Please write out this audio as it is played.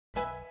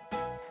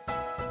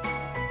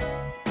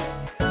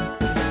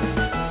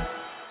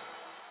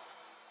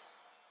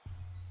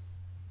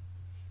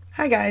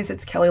Hi guys,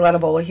 it's Kelly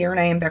Latevola here, and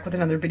I am back with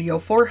another video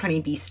for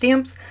Honeybee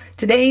Stamps.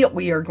 Today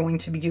we are going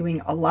to be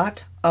doing a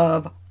lot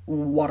of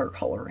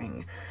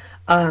watercoloring.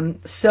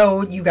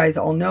 So you guys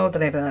all know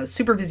that I have a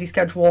super busy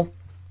schedule,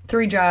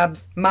 3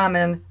 jobs,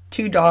 momming,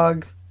 2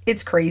 dogs.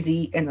 It's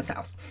crazy in this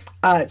house.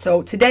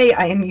 So today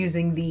I am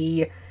using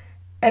the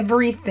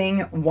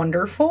Everything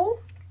Wonderful.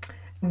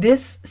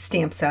 This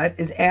stamp set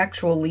is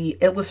actually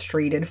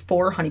illustrated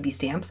for Honeybee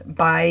Stamps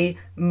by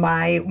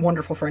my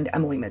wonderful friend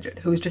Emily Midget,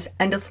 who is just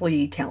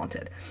endlessly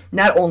talented.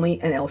 Not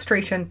only in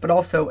illustration, but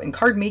also in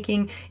card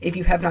making. If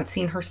you have not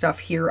seen her stuff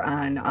here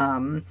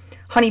on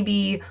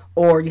Honeybee,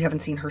 or you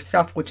haven't seen her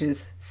stuff, which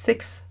is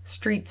 6th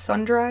Street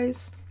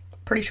Sundries,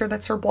 pretty sure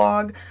that's her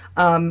blog.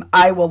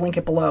 I will link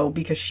it below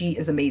because she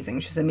is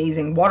amazing. She's an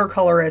amazing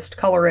watercolorist,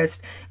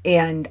 colorist,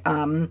 and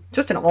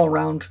just an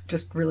all-around,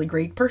 just really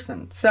great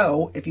person.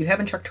 So if you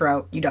haven't checked her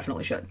out, you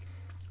definitely should.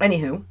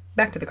 Anywho,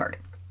 back to the card.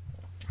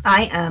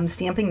 I am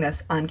stamping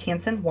this on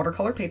Canson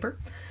watercolor paper.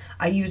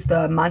 I use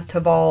the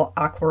Latevola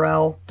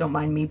Aquarelle. Don't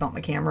mind me, bump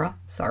my camera.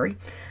 Sorry.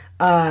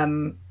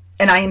 And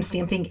I am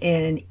stamping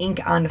in ink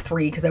on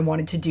 3 because I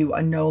wanted to do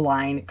a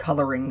no-line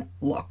coloring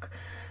look.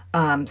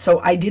 So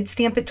I did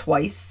stamp it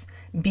twice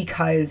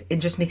because it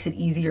just makes it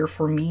easier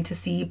for me to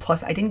see.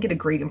 Plus, I didn't get a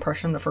great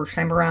impression the first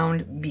time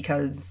around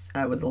because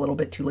I was a little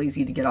bit too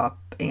lazy to get up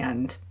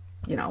and,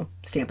 you know,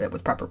 stamp it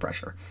with proper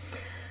pressure.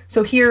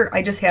 So here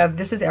I just have,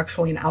 this is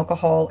actually an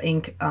alcohol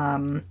ink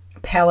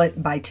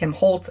palette by Tim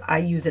Holtz. I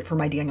use it for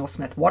my Daniel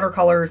Smith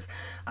watercolors.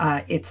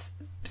 It's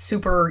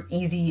super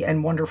easy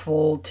and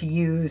wonderful to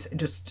use.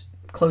 Just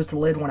close the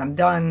lid when I'm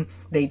done,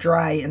 they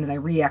dry, and then I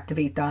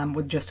reactivate them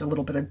with just a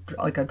little bit of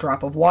like a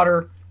drop of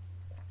water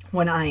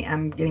when I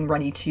am getting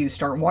ready to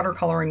start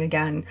watercoloring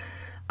again,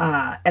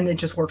 and it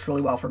just works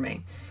really well for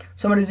me.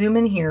 So I'm going to zoom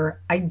in here.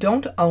 I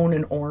don't own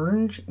an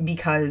orange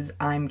because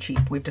I'm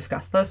cheap. We've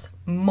discussed this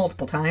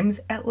multiple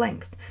times at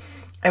length.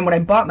 And when I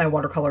bought my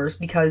watercolors,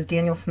 because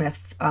Daniel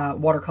Smith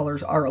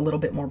watercolors are a little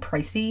bit more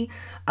pricey,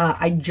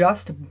 I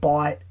just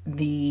bought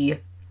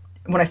when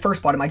I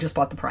first bought them, I just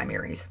bought the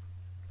primaries.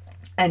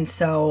 And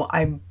so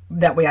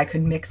that way I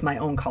could mix my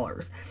own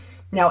colors.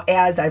 Now,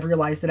 as I've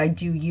realized that I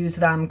do use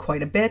them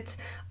quite a bit,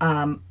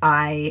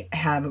 I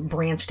have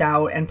branched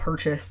out and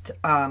purchased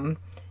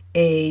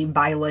a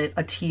violet,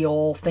 a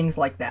teal, things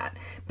like that.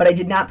 But I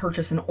did not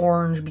purchase an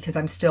orange because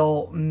I'm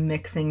still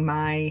mixing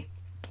my,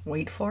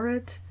 wait for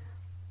it,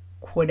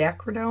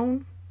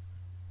 quinacridone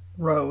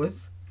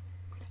rose,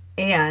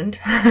 and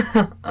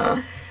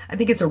I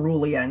think it's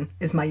cerulean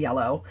is my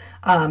yellow.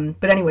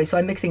 But anyway, so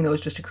I'm mixing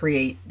those just to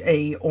create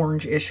a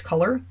orange-ish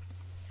color.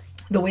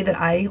 The way that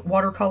I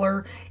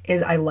watercolor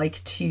is I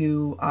like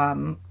to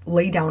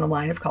lay down a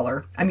line of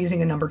color. I'm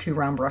using a number 2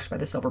 round brush by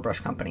the Silver Brush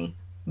Company,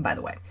 by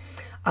the way.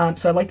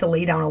 So I like to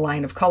lay down a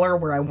line of color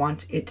where I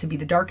want it to be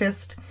the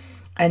darkest,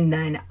 and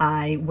then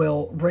I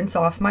will rinse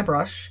off my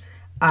brush.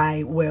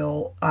 I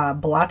will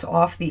blot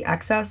off the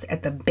excess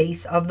at the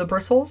base of the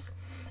bristles,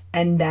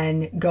 and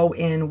then go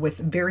in with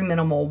very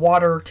minimal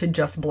water to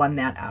just blend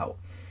that out.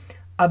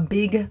 A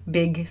big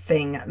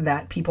thing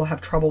that people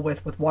have trouble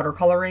with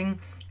watercoloring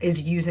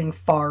is using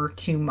far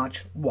too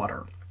much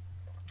water.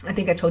 I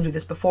think I told you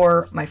this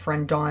before. My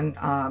friend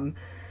Dawn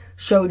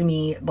showed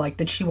me like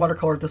that she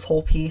watercolored this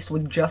whole piece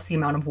with just the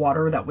amount of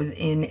water that was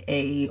in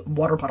a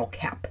water bottle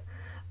cap.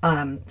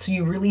 So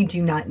you really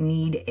do not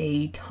need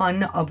a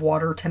ton of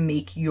water to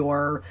make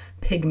your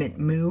pigment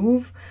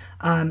move.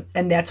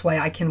 And that's why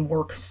I can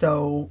work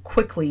so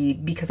quickly,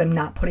 because I'm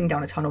not putting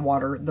down a ton of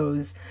water.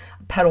 Those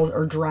petals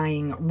are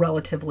drying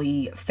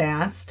relatively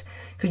fast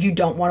because you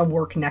don't want to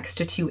work next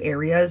to 2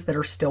 areas that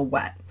are still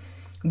wet.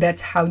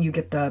 That's how you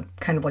get the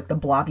kind of like the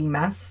blobby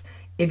mess.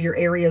 If your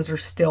areas are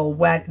still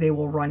wet, they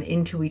will run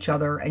into each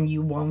other and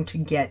you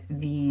won't get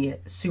the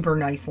super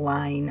nice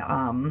line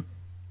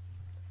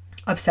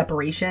of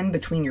separation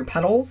between your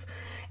petals,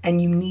 and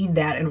you need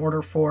that in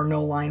order for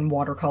no line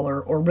watercolor,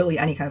 or really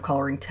any kind of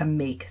coloring, to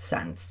make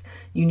sense.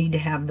 You need to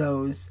have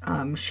those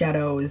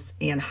shadows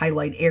and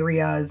highlight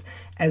areas,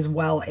 as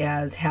well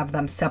as have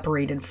them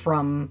separated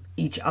from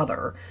each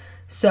other.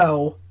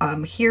 So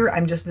here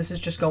this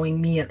is just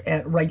going me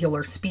at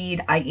regular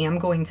speed. I am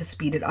going to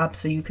speed it up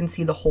so you can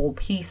see the whole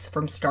piece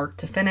from start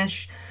to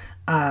finish.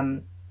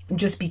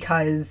 Just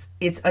because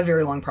it's a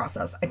very long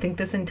process. I think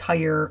this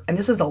entire, and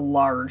this is a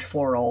large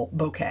floral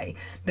bouquet.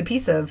 The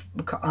piece of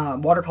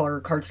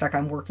watercolor cardstock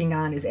I'm working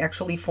on is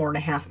actually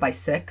 4.5 by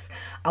 6.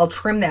 I'll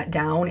trim that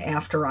down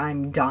after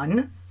I'm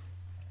done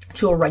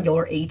to a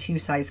regular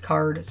A2 size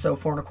card, so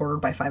 4.25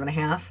 by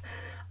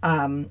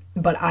 5.5.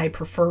 But I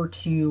prefer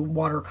to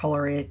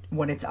watercolor it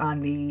when it's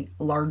on the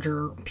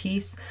larger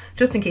piece,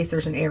 just in case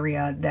there's an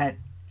area that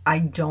I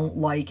don't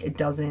like, it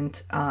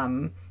doesn't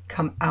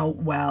come out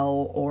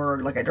well,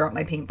 or like I drop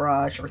my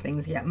paintbrush or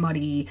things get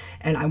muddy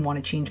and I want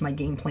to change my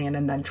game plan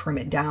and then trim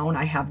it down.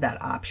 I have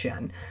that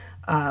option.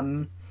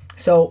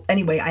 So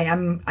anyway, I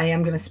am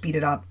going to speed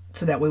it up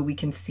so that way we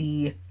can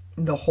see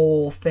the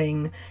whole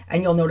thing.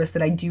 And you'll notice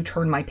that I do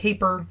turn my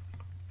paper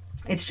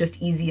It's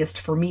just easiest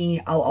for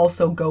me. I'll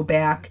also go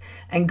back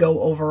and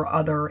go over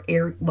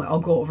I'll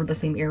go over the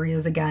same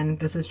areas again.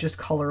 This is just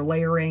color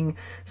layering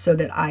so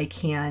that I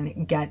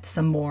can get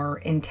some more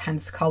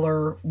intense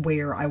color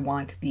where I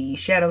want the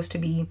shadows to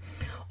be.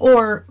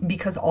 Or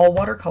because all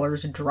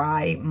watercolors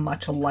dry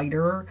much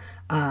lighter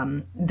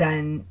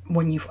than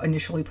when you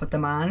initially put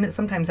them on.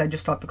 Sometimes I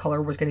just thought the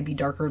color was going to be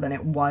darker than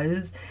it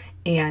was.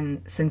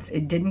 And since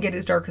it didn't get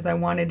as dark as I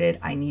wanted it,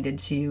 I needed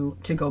to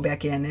go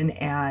back in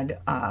and add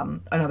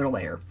another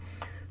layer.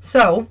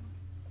 So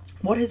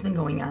what has been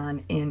going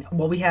on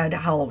well, we had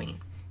Halloween.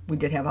 We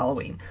did have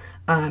Halloween.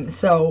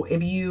 So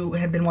if you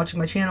have been watching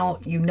my channel,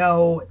 you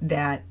know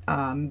that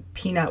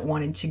Peanut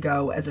wanted to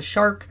go as a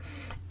shark.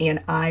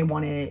 And I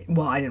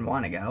didn't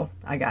want to go.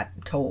 I got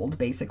told,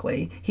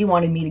 basically. He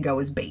wanted me to go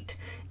as bait.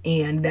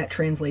 And that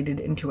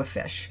translated into a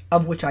fish,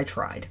 of which I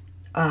tried.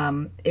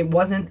 It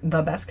wasn't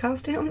the best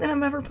costume that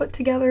I've ever put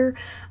together,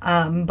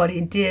 but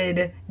it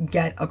did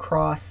get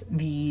across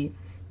the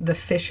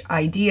fish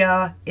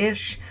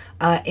idea-ish.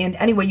 And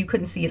anyway, you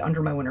couldn't see it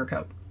under my winter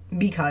coat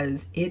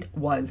because it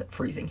was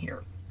freezing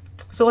here.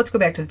 So let's go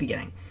back to the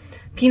beginning.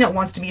 Peanut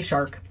wants to be a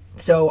shark.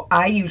 So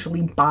I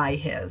usually buy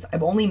his.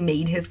 I've only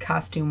made his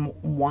costume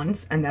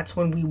once, and that's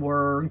when we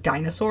were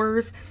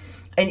dinosaurs,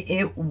 and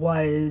it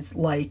was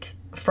like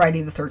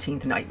Friday the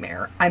 13th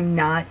nightmare. I'm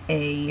not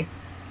a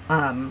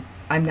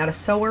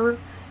sewer.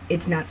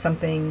 It's not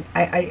something,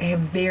 I have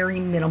very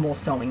minimal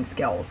sewing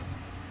skills.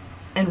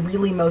 And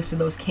really most of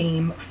those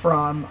came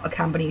from a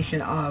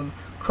combination of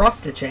cross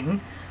stitching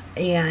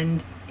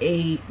and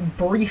a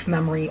brief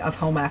memory of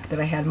home ec that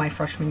I had my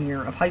freshman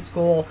year of high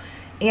school.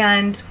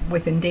 And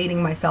within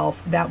dating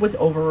myself, that was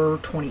over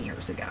 20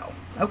 years ago.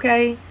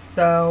 Okay,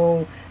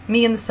 so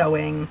me and the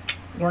sewing,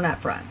 we're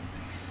not friends.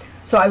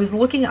 So I was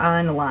looking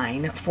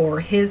online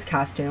for his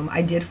costume.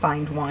 I did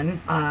find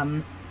one.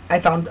 I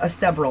found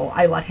several.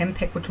 I let him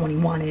pick which one he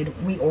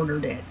wanted. We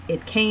ordered it.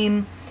 It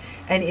came,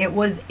 and it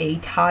was a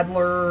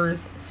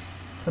toddler's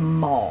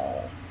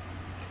small.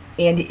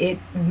 And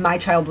my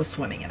child was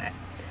swimming in it.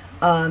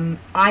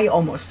 I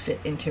almost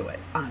fit into it,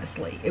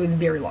 honestly. It was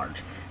very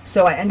large.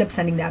 So I end up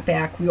sending that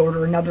back. We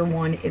order another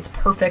one. It's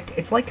perfect.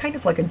 It's like kind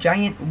of like a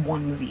giant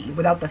onesie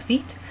without the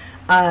feet.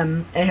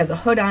 And it has a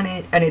hood on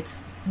it, and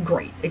it's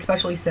great,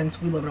 especially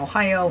since we live in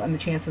Ohio and the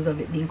chances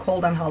of it being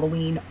cold on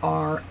Halloween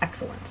are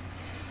excellent.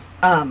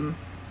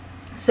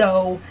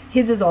 So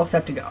his is all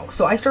set to go.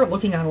 So I start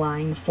looking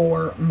online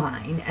for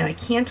mine, and I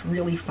can't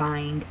really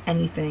find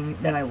anything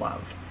that I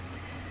love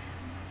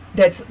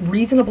that's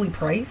reasonably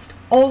priced.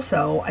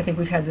 Also, I think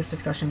we've had this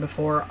discussion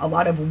before, a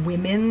lot of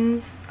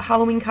women's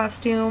Halloween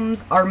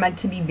costumes are meant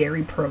to be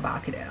very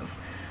provocative.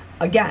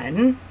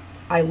 Again,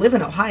 I live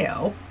in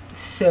Ohio,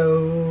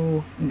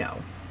 so no,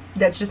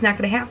 that's just not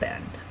going to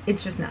happen.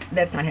 That's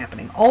not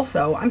happening.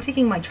 Also, I'm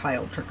taking my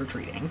child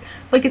trick-or-treating.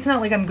 Like, it's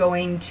not like I'm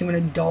going to an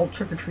adult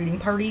trick-or-treating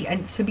party,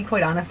 and to be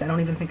quite honest, I don't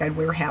even think I'd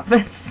wear half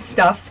this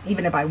stuff,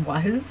 even if I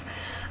was.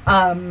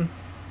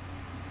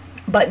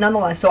 But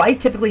nonetheless, so I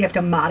typically have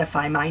to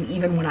modify mine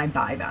even when I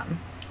buy them.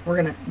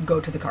 We're going to go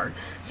to the card.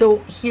 So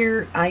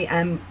here I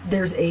am.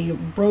 There's a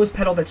rose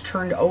petal that's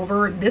turned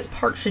over. This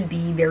part should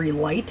be very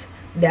light,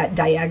 that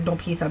diagonal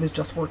piece I was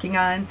just working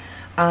on.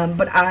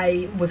 But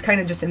I was kind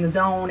of just in the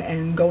zone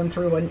and going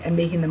through and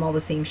making them all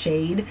the same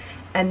shade.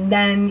 And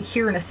then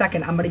here in a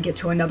second, I'm going to get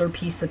to another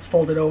piece that's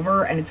folded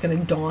over, and it's going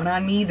to dawn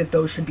on me that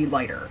those should be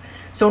lighter.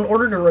 So in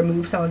order to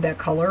remove some of that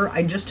color,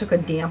 I just took a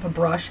damp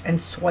brush and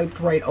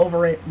swiped right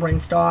over it,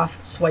 rinsed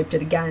off, swiped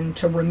it again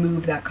to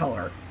remove that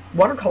color.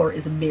 Watercolor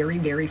is very,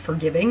 very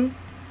forgiving,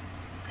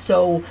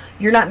 so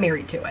you're not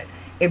married to it.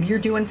 If you're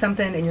doing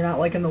something and you're not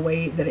liking the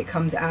way that it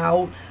comes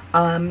out,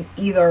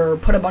 either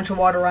put a bunch of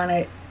water on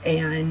it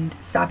and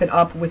sop it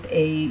up with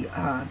a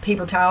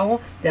paper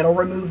towel. That'll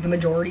remove the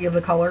majority of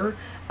the color,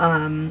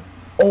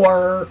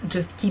 or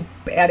just keep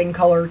adding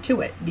color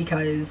to it,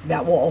 because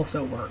that will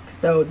also work.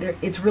 So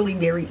it's really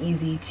very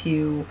easy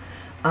to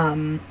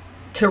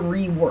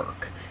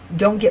rework.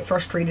 Don't get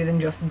frustrated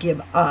and just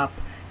give up.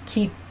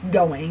 Keep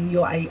going.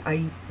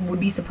 I would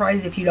be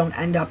surprised if you don't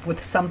end up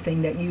with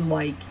something that you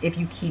like if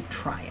you keep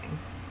trying.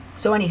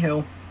 So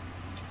anywho,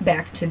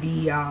 back to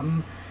the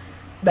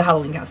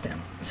Halloween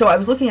costume. So I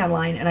was looking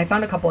online and I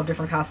found a couple of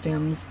different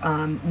costumes.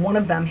 One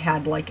of them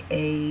had like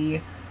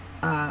a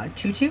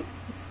tutu.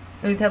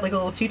 It had like a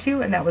little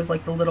tutu, and that was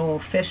like the little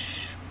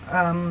fish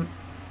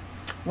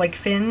like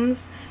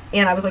fins.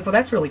 And I was like, well,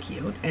 that's really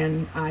cute,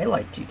 and I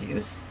like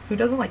tutus. Who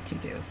doesn't like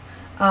tutus?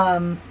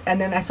 And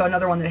then I saw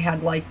another one that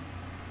had like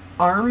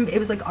it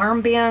was like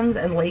armbands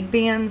and leg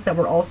bands that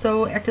were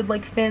also acted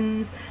like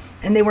fins,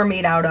 and they were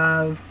made out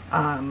of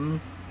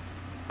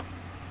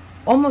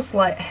almost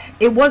like,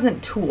 it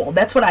wasn't tulle.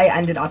 That's what I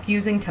ended up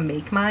using to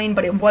make mine,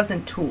 but it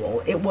wasn't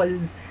tulle. It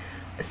was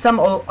some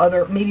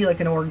other, maybe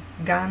like an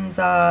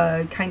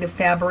organza kind of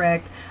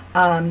fabric.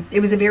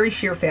 It was a very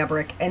sheer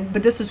fabric,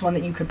 but this was one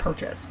that you could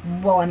purchase.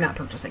 Well, I'm not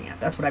purchasing it.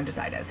 That's what I've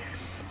decided.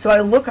 So I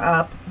look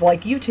up,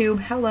 like YouTube,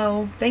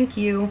 hello, thank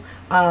you,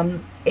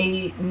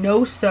 a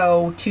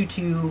no-sew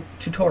tutu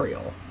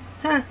tutorial.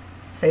 Huh,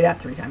 Say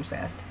that 3 times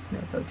fast.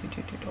 No sew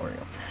tutu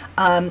tutorial.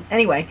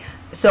 Anyway,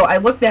 so I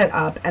looked that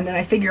up, and then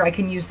I figure I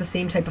can use the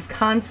same type of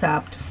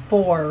concept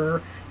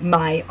for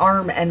my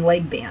arm and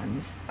leg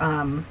bands.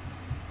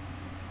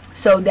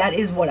 So that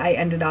is what I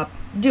ended up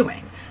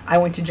doing. I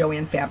went to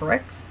Joann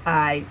Fabrics.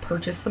 I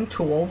purchased some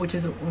tulle, which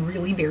is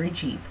really very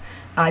cheap.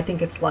 I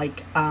think it's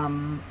like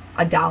 $1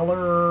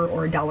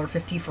 or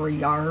 $1.50 for a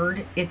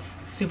yard. It's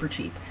super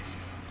cheap.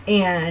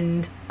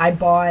 And I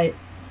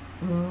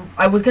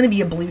was going to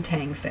be a blue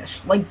tang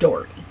fish, like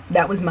Dory.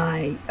 That was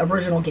my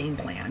original game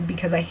plan,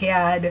 because I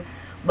had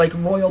like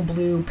royal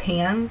blue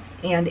pants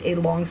and a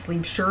long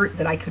sleeve shirt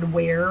that I could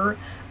wear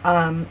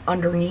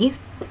underneath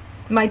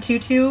my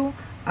tutu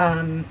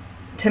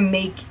to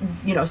make,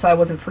 you know, so I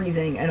wasn't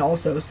freezing, and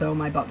also so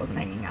my butt wasn't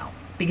hanging out,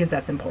 because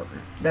that's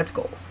important. That's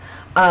goals.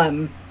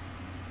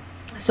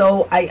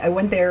 So I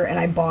went there and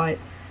I bought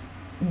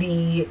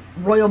the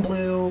royal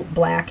blue,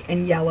 black,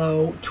 and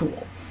yellow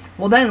tulle.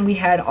 Well, then we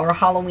had our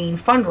Halloween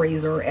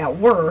fundraiser at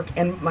work,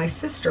 and my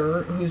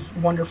sister, who's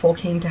wonderful,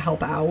 came to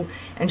help out,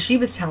 and she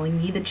was telling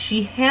me that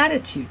she had a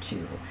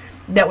tutu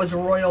that was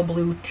royal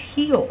blue,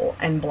 teal,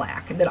 and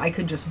black that I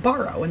could just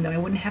borrow, and that I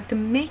wouldn't have to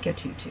make a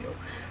tutu.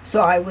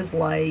 So I was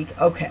like,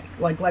 okay,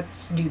 like,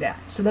 let's do that.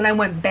 So then I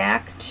went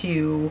back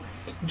to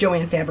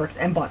Joann Fabrics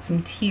and bought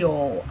some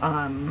teal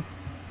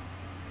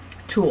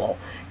tulle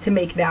to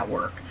make that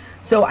work.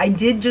 So I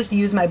did just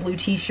use my blue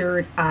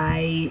t-shirt.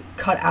 I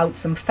cut out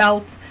some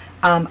felt.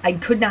 I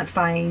could not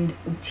find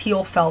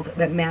teal felt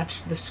that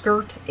matched the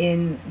skirt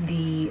in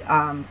the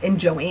in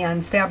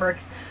Joann's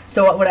Fabrics.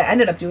 So what I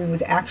ended up doing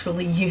was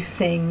actually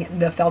using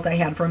the felt I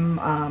had from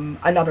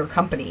another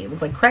company. It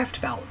was like craft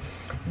felt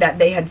that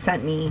they had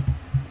sent me,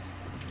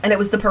 and it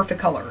was the perfect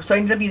color. So I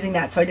ended up using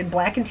that. So I did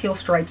black and teal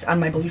stripes on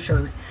my blue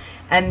shirt,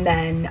 and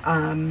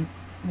then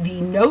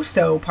the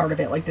no-sew part of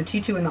it, like the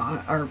tutu and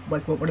or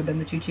like what would have been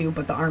the tutu,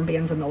 but the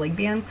armbands and the leg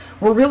bands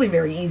were really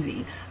very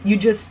easy. You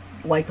just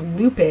like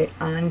loop it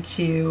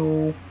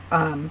onto,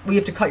 we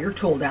have to cut your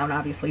tulle down,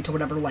 obviously, to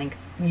whatever length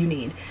you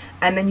need.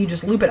 And then you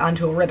just loop it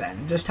onto a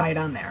ribbon, just tie it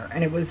on there.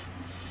 And it was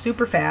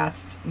super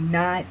fast.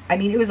 I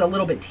mean, it was a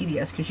little bit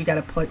tedious because you got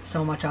to put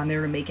so much on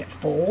there to make it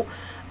full.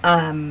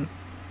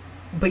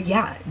 But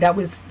yeah, that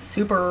was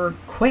super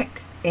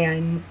quick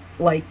and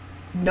like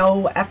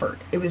no effort.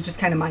 It was just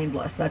kind of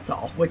mindless, that's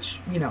all, which,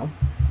 you know,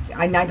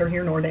 I neither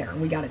here nor there.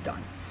 We got it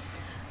done.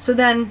 So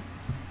then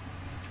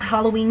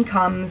Halloween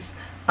comes.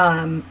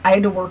 I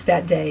had to work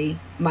that day.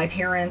 My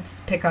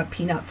parents pick up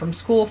Peanut from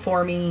school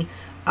for me.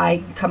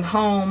 I come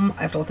home.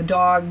 I have to let the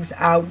dogs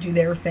out, do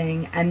their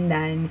thing, and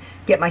then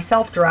get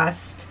myself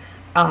dressed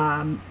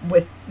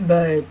with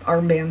the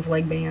armbands,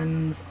 leg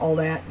bands, all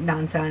that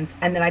nonsense.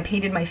 And then I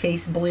painted my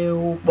face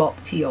blue, well,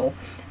 teal,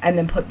 and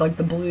then put like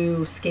the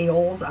blue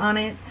scales on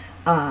it,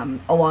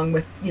 along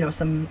with, you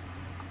know,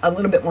 a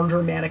little bit more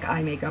dramatic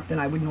eye makeup than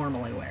I would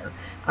normally wear.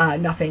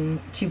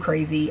 Nothing too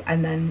crazy.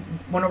 And then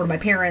went over to my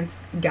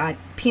parents, got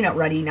Peanut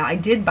ready. Now I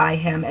did buy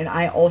him, and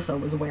I also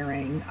was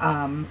wearing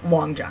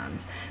long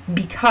johns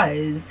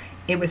because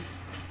it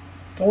was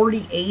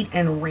 48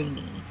 and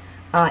rainy.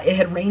 It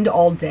had rained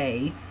all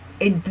day.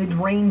 The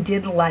rain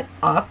did let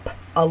up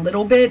a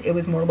little bit. It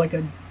was more like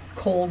a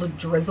cold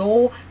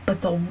drizzle,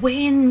 but the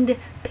wind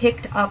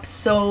picked up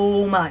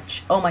so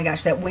much. Oh my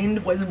gosh, that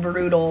wind was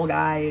brutal,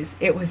 guys.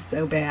 It was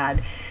so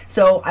bad.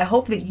 So I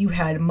hope that you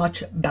had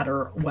much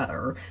better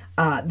weather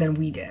than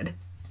we did.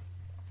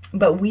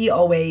 But we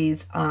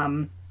always,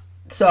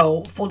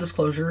 so full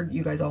disclosure,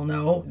 you guys all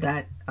know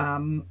that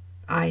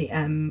I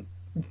am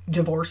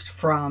divorced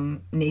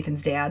from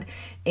Nathan's dad,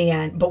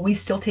 but we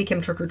still take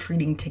him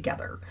trick-or-treating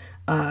together.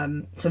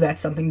 So that's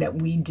something that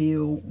we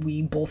do.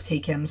 We both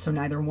take him, so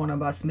neither one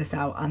of us miss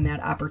out on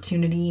that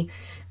opportunity.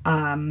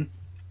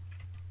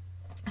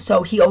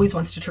 So he always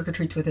wants to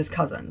trick-or-treat with his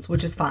cousins,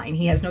 which is fine.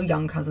 He has no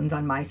young cousins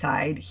on my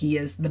side. He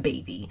is the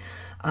baby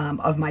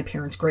of my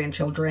parents'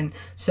 grandchildren.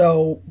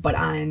 So, but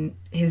on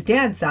his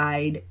dad's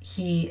side,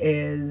 he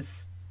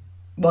is,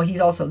 well,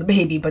 he's also the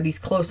baby, but he's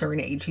closer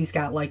in age. He's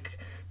got like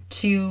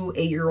 2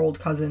 8-year-old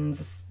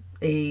cousins,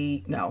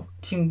 two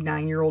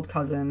 9-year-old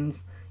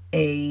cousins,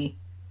 a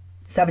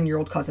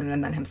 7-year-old cousin,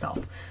 and then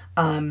himself.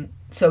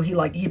 So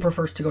he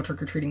prefers to go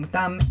trick-or-treating with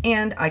them,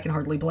 and I can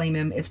hardly blame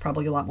him. It's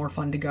probably a lot more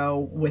fun to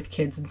go with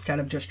kids instead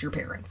of just your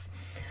parents.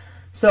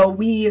 So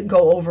we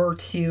go over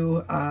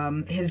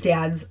to his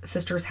dad's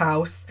sister's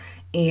house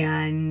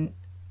and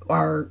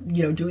are,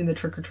 you know, doing the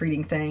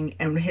trick-or-treating thing,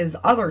 and his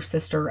other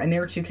sister and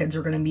their 2 kids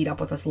are going to meet up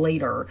with us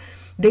later.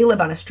 They live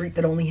on a street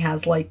that only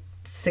has like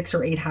 6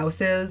 or 8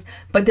 houses,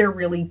 but they're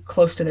really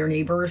close to their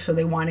neighbors, so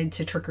they wanted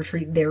to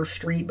trick-or-treat their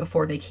street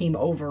before they came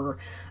over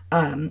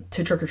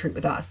to trick-or-treat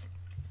with us.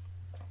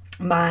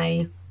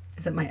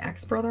 Is it my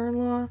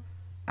ex-brother-in-law?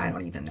 I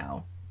don't even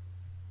know.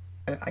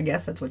 I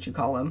guess that's what you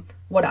call him.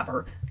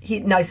 Whatever.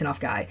 Nice enough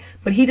guy.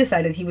 But he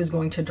decided he was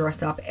going to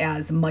dress up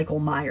as Michael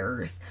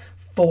Myers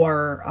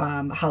for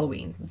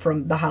Halloween,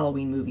 from the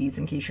Halloween movies,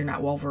 in case you're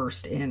not well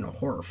versed in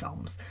horror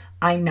films.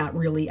 I'm not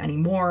really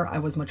anymore. I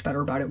was much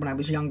better about it when I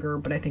was younger,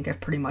 but I think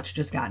I've pretty much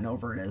just gotten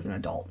over it as an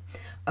adult.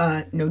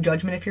 No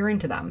judgment if you're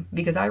into them,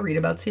 because I read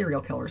about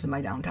serial killers in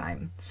my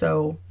downtime.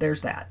 So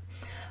there's that.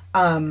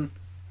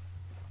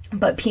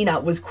 But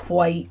Peanut was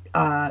quite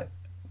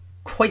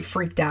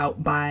freaked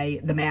out by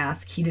the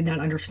mask. He did not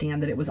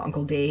understand that it was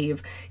Uncle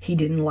Dave. He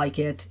didn't like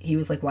it. He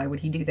was like, why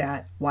would he do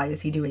that? Why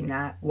is he doing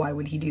that? Why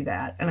would he do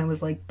that? And I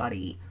was like,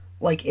 buddy,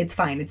 like, it's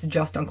fine. It's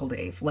just Uncle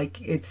Dave.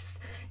 Like, it's,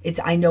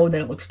 I know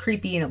that it looks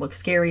creepy and it looks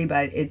scary,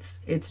 but it's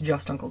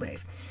just Uncle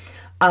Dave.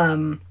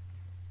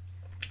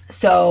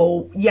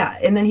 So yeah,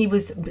 and then he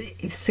was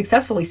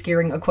successfully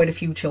scaring quite a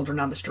few children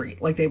on the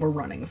street. Like, they were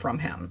running from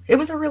him. It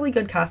was a really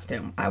good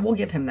costume. I will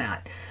give him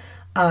that.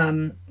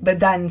 But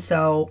then,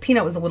 so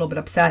Peanut was a little bit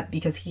upset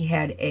because he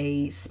had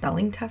a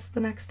spelling test the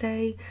next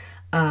day.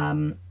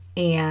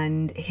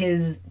 And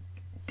his,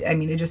 I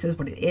mean, it just is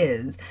what it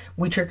is.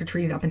 We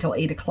trick-or-treated up until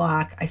 8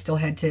 o'clock. I still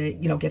had to,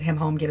 you know, get him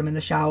home, get him in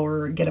the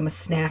shower, get him a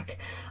snack,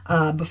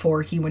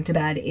 before he went to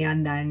bed,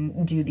 and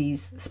then do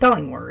these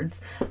spelling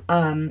words.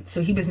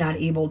 So he was not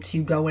able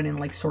to go in and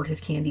like sort his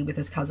candy with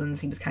his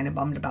cousins. He was kind of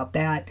bummed about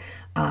that.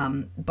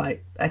 But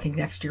I think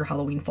next year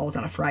Halloween falls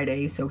on a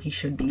Friday, so he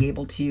should be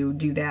able to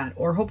do that.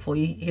 Or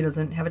hopefully he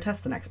doesn't have a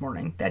test the next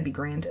morning. That'd be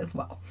grand as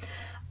well.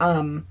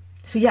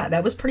 So yeah,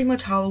 that was pretty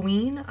much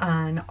Halloween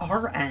on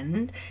our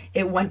end.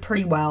 It went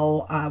pretty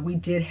well. We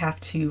did have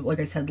to, like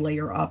I said,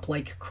 layer up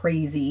like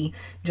crazy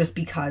just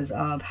because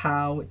of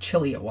how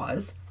chilly it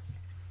was.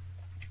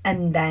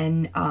 And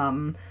then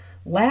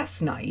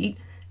last night,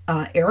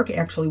 Eric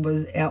actually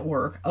was at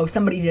work. Oh,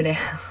 somebody did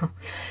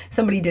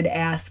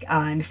ask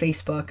on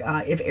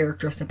Facebook if Eric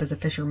dressed up as a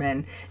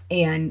fisherman,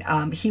 and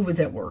he was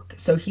at work.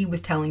 So he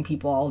was telling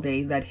people all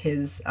day that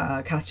his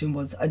costume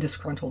was a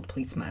disgruntled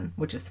policeman,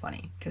 which is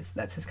funny because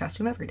that's his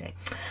costume every day.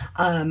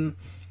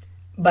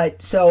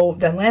 But so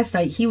then last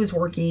night he was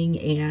working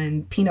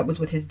and Peanut was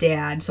with his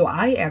dad. So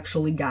I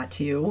actually got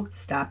to,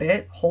 stop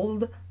it,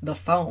 hold the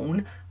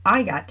phone.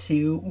 I got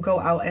to go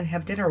out and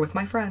have dinner with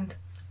my friend.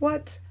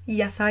 What?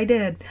 Yes, I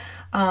did.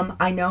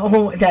 I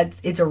know that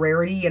it's a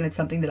rarity and it's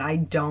something that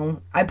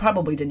I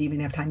probably didn't even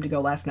have time to go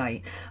last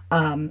night,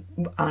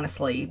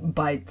 honestly,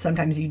 but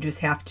sometimes you just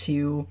have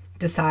to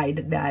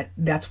decide that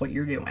that's what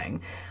you're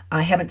doing.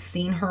 I haven't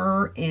seen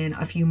her in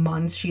a few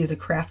months. She is a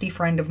crafty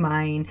friend of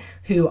mine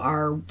who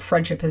our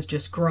friendship has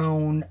just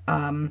grown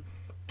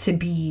to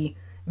be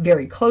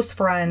very close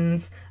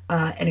friends,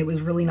 and it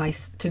was really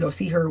nice to go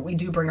see her. We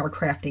do bring our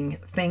crafting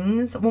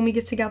things when we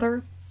get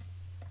together.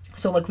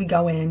 So like we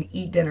go in,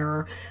 eat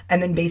dinner,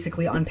 and then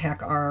basically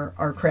unpack our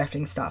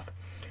crafting stuff.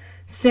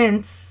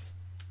 Since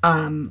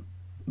I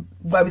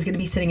was going to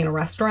be sitting in a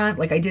restaurant,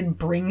 like I did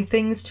bring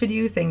things to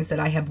do, things that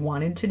I have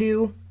wanted to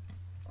do,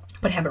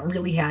 but haven't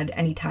really had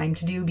any time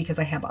to do because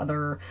I have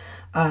other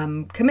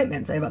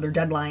commitments. I have other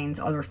deadlines,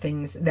 other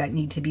things that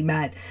need to be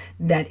met,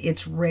 that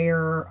it's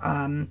rare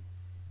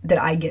that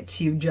I get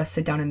to just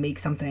sit down and make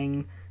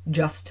something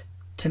just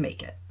to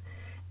make it.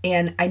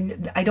 And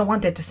I don't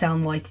want that to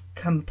sound like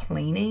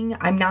complaining.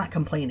 I'm not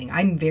complaining.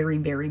 I'm very,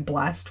 very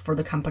blessed for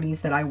the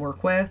companies that I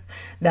work with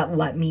that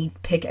let me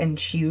pick and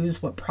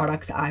choose what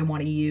products I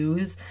want to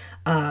use,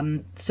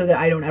 so that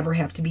I don't ever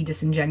have to be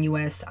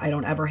disingenuous. I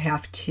don't ever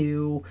have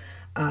to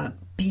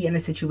be in a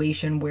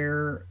situation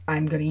where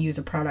I'm going to use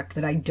a product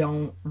that I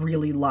don't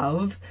really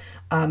love.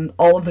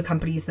 All of the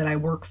companies that I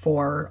work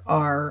for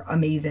are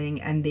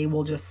amazing, and they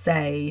will just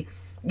say,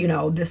 you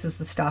know, this is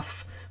the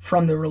stuff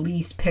from the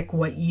release, pick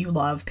what you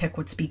love, pick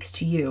what speaks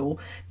to you,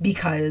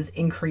 because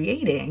in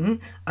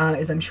creating,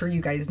 as I'm sure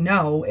you guys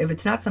know, if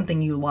it's not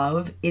something you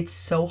love, it's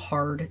so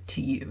hard to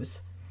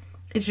use.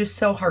 It's just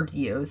so hard to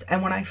use.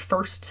 And when I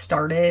first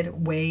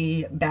started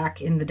way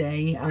back in the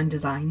day on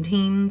design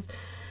teams,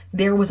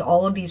 there was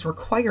all of these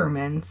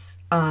requirements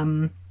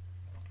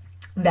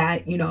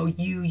that, you know,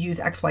 you use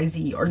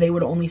XYZ, or they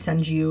would only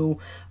send you,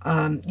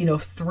 you know,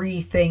 3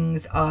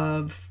 things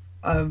of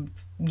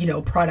you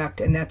know,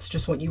 product, and that's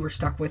just what you were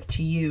stuck with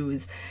to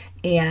use.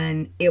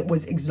 And it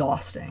was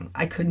exhausting.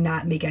 I could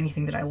not make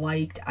anything that I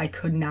liked. I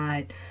could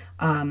not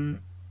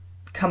come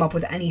up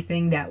with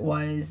anything that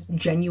was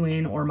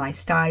genuine or my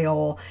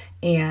style.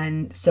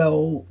 And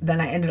so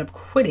then I ended up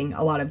quitting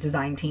a lot of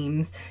design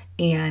teams.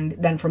 And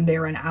then from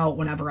there on out,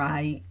 whenever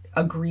I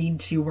agreed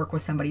to work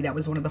with somebody, that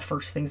was one of the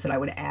first things that I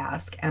would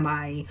ask, am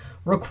I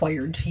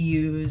required to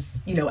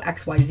use, you know,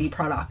 XYZ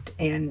product?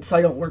 And so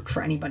I don't work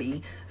for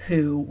anybody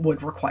who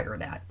would require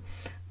that.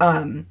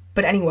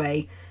 But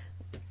anyway,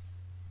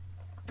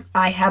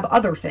 I have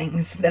other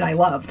things that I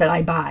love that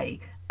I buy,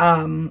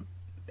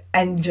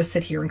 and just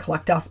sit here and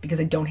collect dust because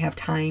I don't have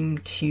time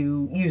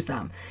to use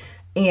them.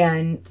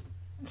 And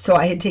so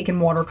I had taken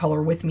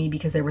watercolor with me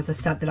because there was a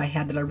set that I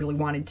had that I really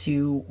wanted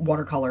to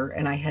watercolor,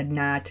 and I had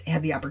not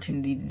had the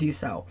opportunity to do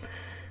so.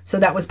 So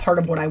that was part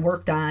of what I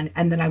worked on.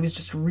 And then I was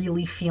just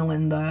really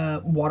feeling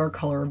the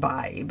watercolor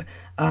vibe.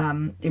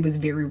 It was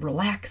very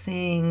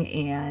relaxing,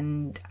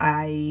 and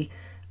I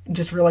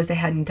just realized I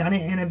hadn't done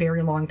it in a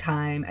very long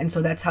time, and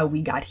so that's how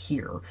we got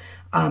here.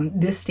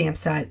 This stamp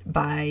set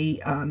by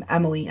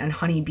Emily and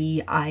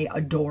Honeybee I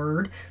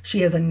adored.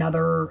 She has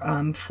another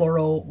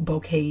floral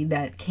bouquet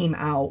that came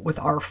out with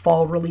our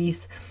fall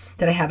release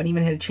that I haven't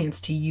even had a chance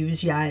to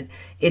use yet.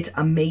 It's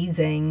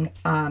amazing,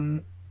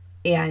 and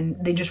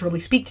they just really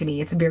speak to me.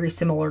 It's very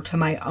similar to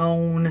my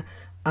own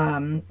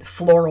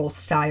floral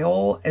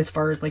style as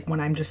far as like when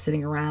I'm just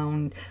sitting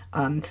around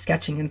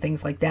sketching and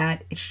things like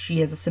that. She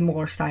has a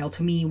similar style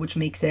to me, which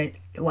makes it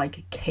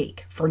like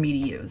cake for me to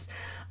use,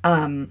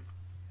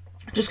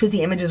 just because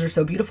the images are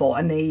so beautiful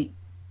and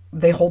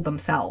they hold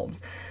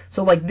themselves.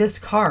 So like this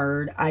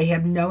card, I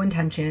have no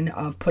intention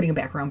of putting a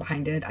background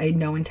behind it. I had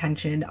no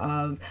intention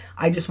of,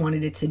 I just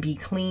wanted it to be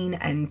clean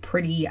and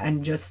pretty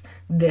and just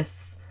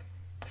this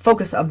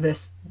focus of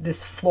this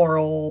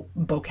floral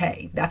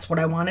bouquet. That's what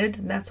I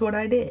wanted. That's what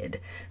I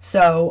did.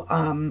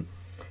 So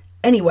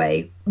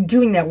anyway,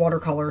 doing that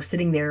watercolor,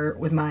 sitting there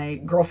with my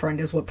girlfriend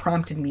is what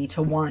prompted me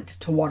to want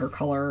to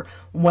watercolor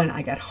when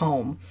I got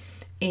home.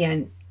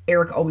 And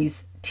Eric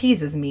always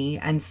teases me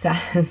and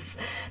says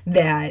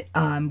that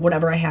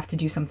whenever I have to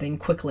do something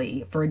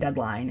quickly for a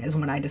deadline is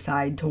when I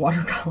decide to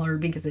watercolor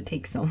because it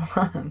takes so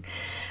long.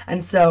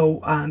 And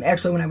so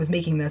actually when I was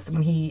making this,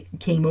 when he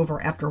came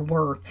over after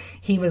work,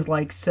 he was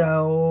like,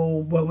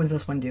 so what was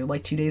this one due?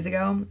 Like 2 days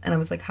ago? And I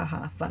was like,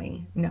 haha,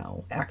 funny.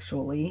 No,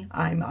 actually,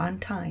 I'm on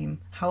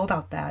time. How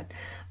about that?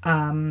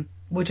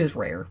 Which is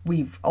rare.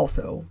 We've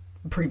also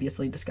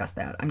previously discussed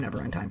that. I'm never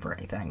on time for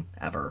anything,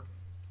 ever.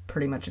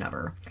 Pretty much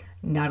never.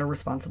 Not a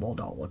responsible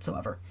adult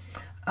whatsoever.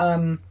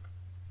 But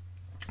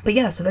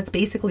yeah, so that's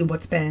basically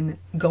what's been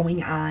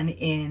going on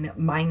in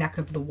my neck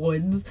of the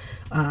woods.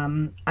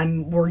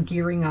 We're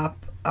gearing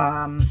up,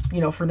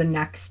 for the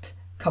next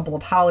couple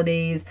of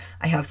holidays.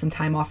 I have some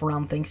time off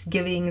around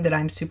Thanksgiving that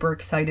I'm super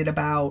excited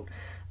about.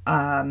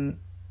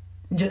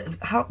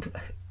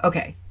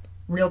 Okay,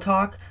 real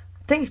talk.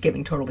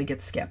 Thanksgiving totally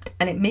gets skipped,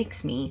 and it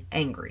makes me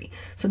angry.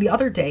 So the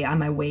other day on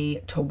my way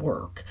to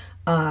work,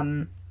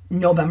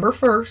 November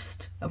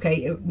 1st,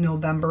 okay,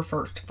 November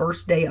 1st,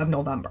 first day of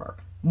November,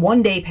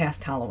 one day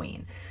past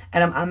Halloween,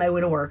 and I'm on my way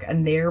to work,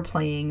 and they're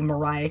playing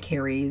Mariah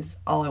Carey's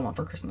All I Want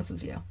for Christmas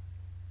Is You.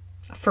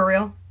 For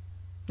real?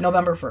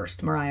 November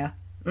 1st, Mariah.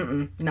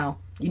 No.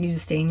 You need to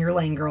stay in your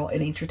lane, girl. It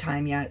ain't your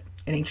time yet.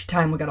 It ain't your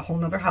time. We got a whole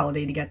nother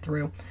holiday to get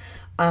through.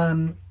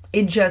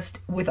 It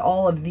just, with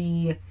all of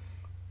the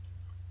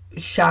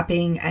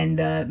shopping and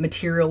the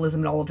materialism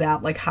and all of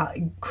that, like how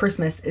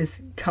Christmas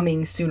is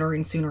coming sooner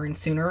and sooner and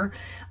sooner,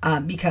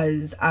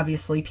 because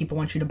obviously people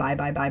want you to buy,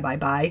 but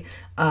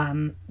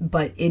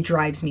it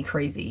drives me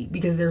crazy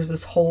because there's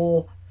this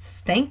whole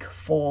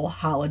thankful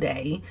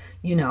holiday,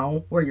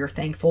 where you're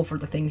thankful for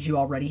the things you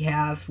already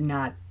have,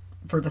 not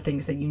for the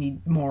things that you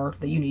need more,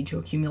 that you need to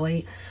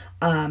accumulate,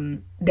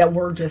 that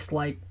we're just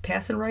like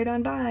passing right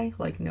on by,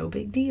 like no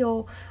big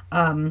deal.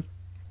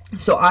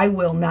 So I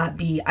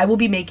will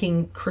be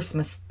making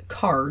Christmas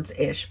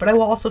cards-ish, but I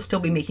will also still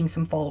be making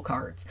some fall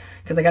cards,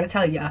 because I got to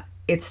tell you,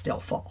 it's still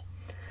fall.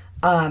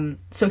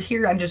 So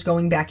here I'm just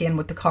going back in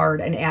with the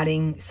card and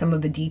adding some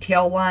of the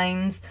detail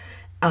lines.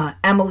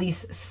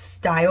 Emily's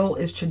style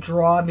is to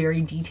draw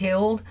very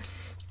detailed,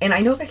 and I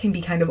know that can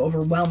be kind of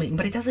overwhelming,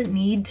 but it doesn't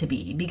need to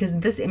be, because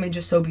this image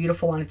is so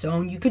beautiful on its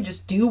own. You could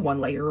just do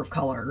one layer of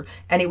color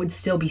and it would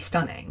still be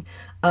stunning.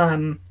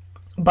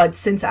 But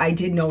since I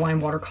did no line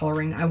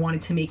watercoloring, I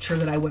wanted to make sure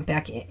that I went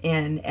back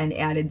in and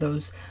added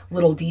those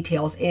little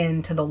details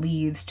into the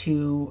leaves,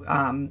 to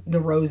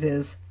the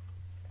roses.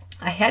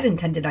 I had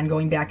intended on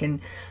going back and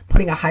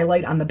putting a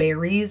highlight on the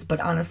berries, but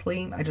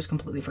honestly, I just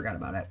completely forgot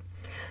about it.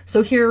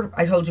 So here,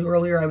 I told you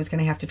earlier I was going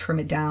to have to trim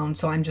it down,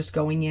 so I'm just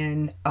going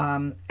in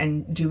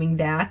and doing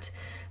that.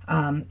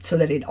 So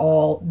that it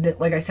all,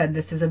 like I said,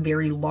 this is a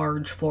very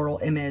large floral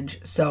image,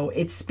 so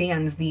it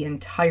spans the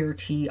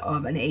entirety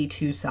of an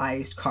A2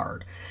 sized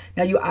card.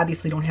 Now, you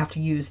obviously don't have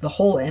to use the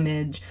whole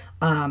image.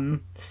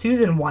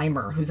 Susan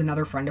Weimer, who's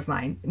another friend of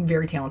mine,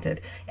 very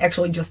talented,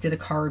 actually just did a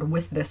card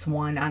with this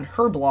one on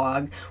her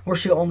blog where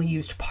she only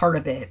used part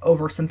of it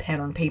over some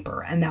pattern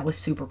paper, and that was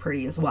super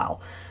pretty as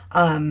well.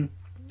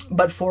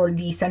 But for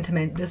the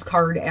sentiment, this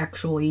card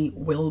actually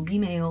will be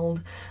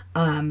mailed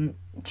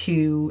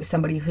to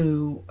somebody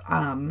who,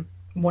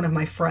 one of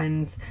my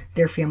friends,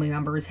 their family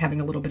member is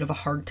having a little bit of a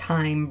hard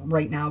time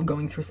right now,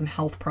 going through some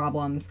health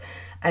problems,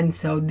 and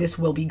so this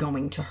will be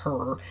going to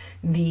her.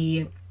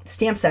 The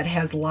stamp set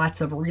has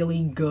lots of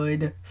really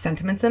good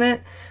sentiments in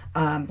it,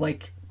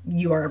 like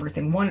you are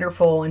everything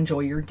wonderful, enjoy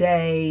your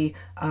day,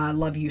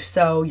 love you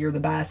so, you're the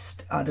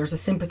best. There's a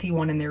sympathy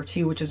one in there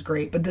too, which is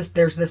great, but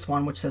there's this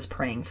one which says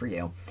praying for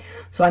you.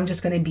 So I'm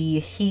just going to be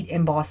heat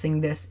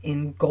embossing this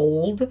in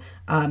gold,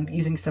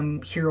 using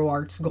some Hero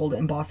Arts gold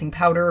embossing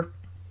powder.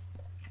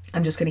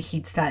 I'm just going to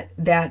heat set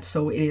that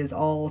so it is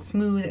all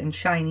smooth and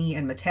shiny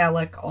and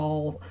metallic,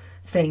 all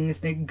things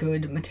that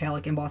good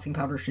metallic embossing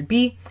powder should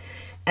be.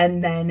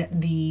 And then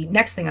the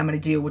next thing I'm going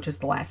to do, which is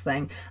the last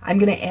thing, I'm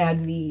going to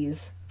add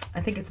these,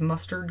 I think it's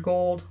mustard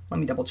gold. Let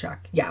me double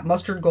check. Yeah,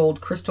 mustard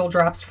gold crystal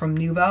drops from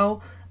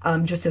Nuvo.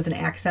 just as an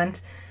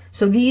accent.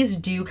 So these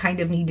do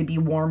kind of need to be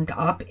warmed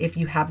up if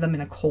you have them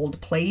in a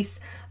cold place.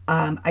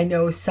 I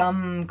know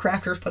some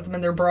crafters put them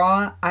in their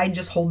bra. I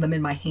just hold them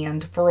in my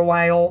hand for a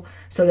while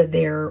so that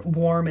they're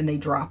warm and they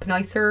drop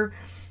nicer.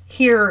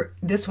 Here,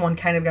 this one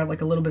kind of got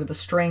like a little bit of a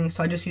string,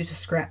 so I just used a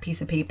scrap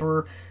piece of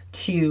paper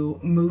to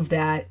move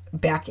that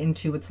back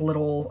into its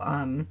little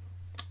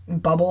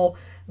bubble.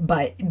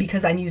 But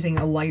because I'm using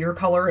a lighter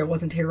color, it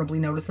wasn't terribly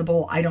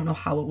noticeable. I don't know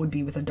how it would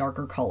be with a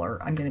darker color,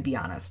 I'm going to be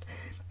honest.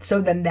 So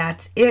then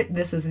that's it.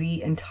 This is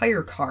the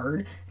entire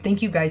card.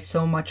 Thank you guys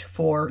so much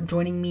for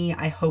joining me.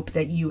 I hope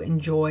that you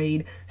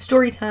enjoyed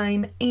story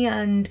time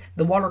and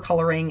the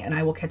watercoloring, and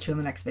I will catch you in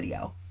the next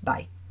video.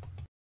 Bye.